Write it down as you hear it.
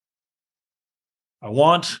I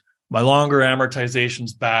want my longer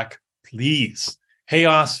amortizations back, please. Hey,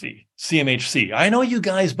 OSFI, CMHC, I know you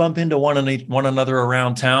guys bump into one another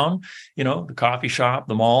around town, the coffee shop,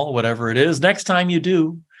 the mall, whatever it is. Next time you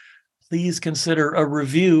do, please consider a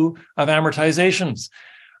review of amortizations.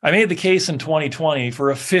 I made the case in 2020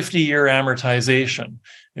 for a 50-year amortization.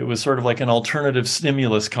 It was sort of like an alternative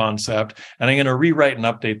stimulus concept, and I'm going to rewrite and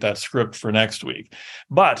update that script for next week.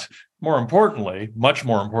 But more importantly, much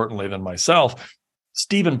more importantly than myself,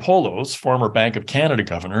 Stephen Poloz, former Bank of Canada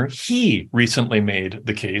governor, he recently made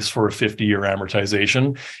the case for a 50-year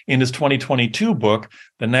amortization in his 2022 book,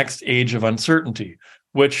 The Next Age of Uncertainty,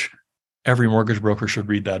 which every mortgage broker should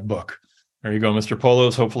read that book. There you go, Mr.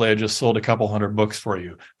 Poloz. Hopefully I just sold a couple hundred books for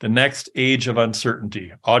you. The Next Age of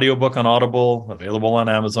Uncertainty, audiobook on Audible, available on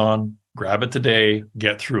Amazon. Grab it today,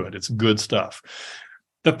 get through it. It's good stuff.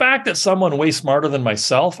 The fact that someone way smarter than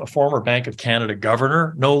myself, a former Bank of Canada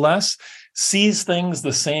governor, no less, sees things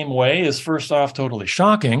the same way is first off totally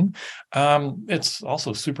shocking. It's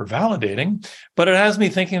also super validating, but it has me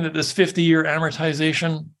thinking that this 50-year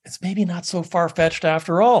amortization, it's maybe not so far-fetched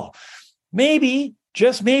after all. Maybe,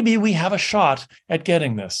 just maybe, we have a shot at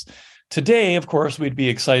getting this. Today, of course, we'd be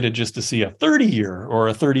excited just to see a 30-year or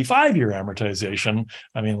a 35-year amortization.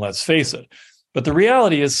 I mean, let's face it. But the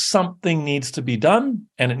reality is something needs to be done,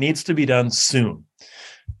 and it needs to be done soon.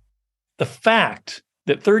 The fact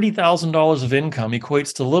that $30,000 of income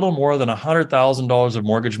equates to little more than $100,000 of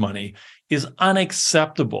mortgage money is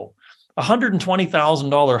unacceptable.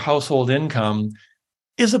 $120,000 household income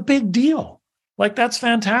is a big deal. Like, that's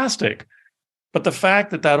fantastic. But the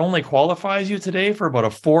fact that that only qualifies you today for about a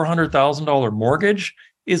 $400,000 mortgage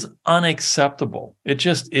is unacceptable. It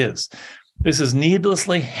just is. This is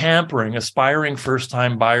needlessly hampering aspiring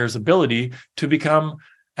first-time buyers' ability to become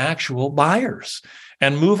actual buyers.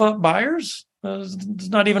 And move-up buyers, it's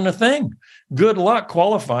not even a thing. Good luck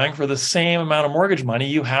qualifying for the same amount of mortgage money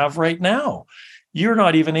you have right now. You're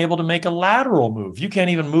not even able to make a lateral move. You can't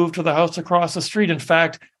even move to the house across the street. In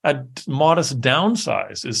fact, a modest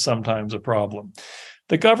downsize is sometimes a problem.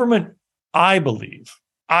 The government, I believe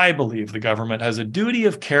the government has a duty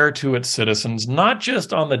of care to its citizens, not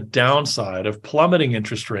just on the downside of plummeting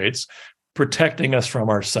interest rates, protecting us from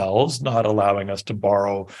ourselves, not allowing us to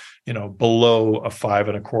borrow, below a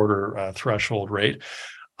 5.25% threshold rate.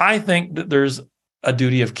 I think that there's a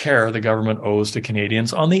duty of care the government owes to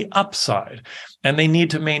Canadians on the upside, and they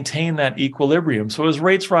need to maintain that equilibrium. So as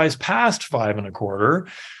rates rise past 5.25%,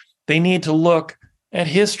 they need to look at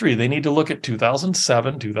history. They need to look at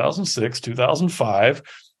 2007, 2006, 2005,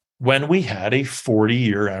 when we had a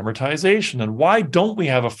 40-year amortization. And why don't we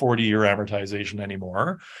have a 40-year amortization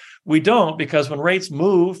anymore? We don't, because when rates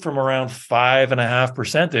move from around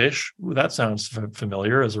 5.5%-ish, that sounds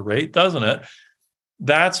familiar as a rate, doesn't it?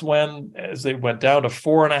 That's when, as they went down to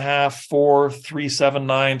 4.5%, 4%,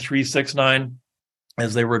 3.79%, 3.69%,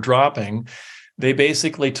 as they were dropping, they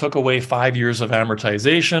basically took away 5 years of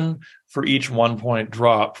amortization for each 1 point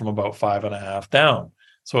drop from about 5.5% down.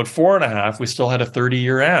 So at 4.5%, we still had a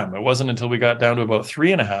 30-year am. It wasn't until we got down to about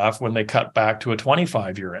 3.5% when they cut back to a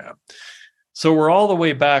 25-year am. So we're all the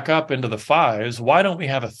way back up into the fives. Why don't we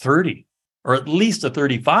have a 30 or at least a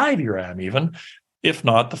 35-year am even, if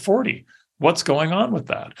not the 40? What's going on with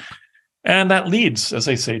that? And that leads, as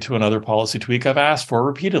I say, to another policy tweak I've asked for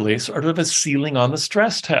repeatedly, sort of a ceiling on the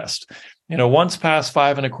stress test. Once past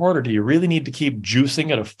 5.25%, do you really need to keep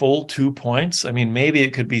juicing at a full 2 points? I mean, maybe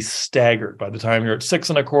it could be staggered. By the time you're at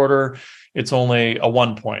 6.25%, it's only a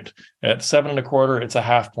 1 point. At 7.25%, it's a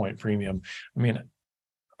half point premium. I mean,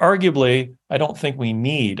 arguably, I don't think we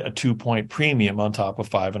need a 2 point premium on top of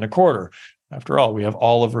 5.25%. After all, we have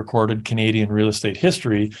all of recorded Canadian real estate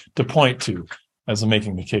history to point to as I'm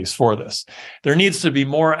making the case for this. There needs to be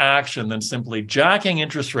more action than simply jacking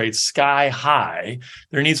interest rates sky high.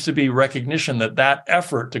 There needs to be recognition that that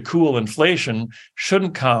effort to cool inflation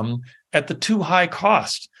shouldn't come at the too high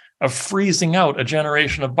cost of freezing out a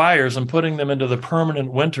generation of buyers and putting them into the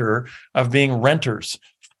permanent winter of being renters,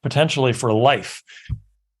 potentially for life.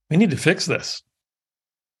 We need to fix this.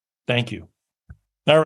 Thank you.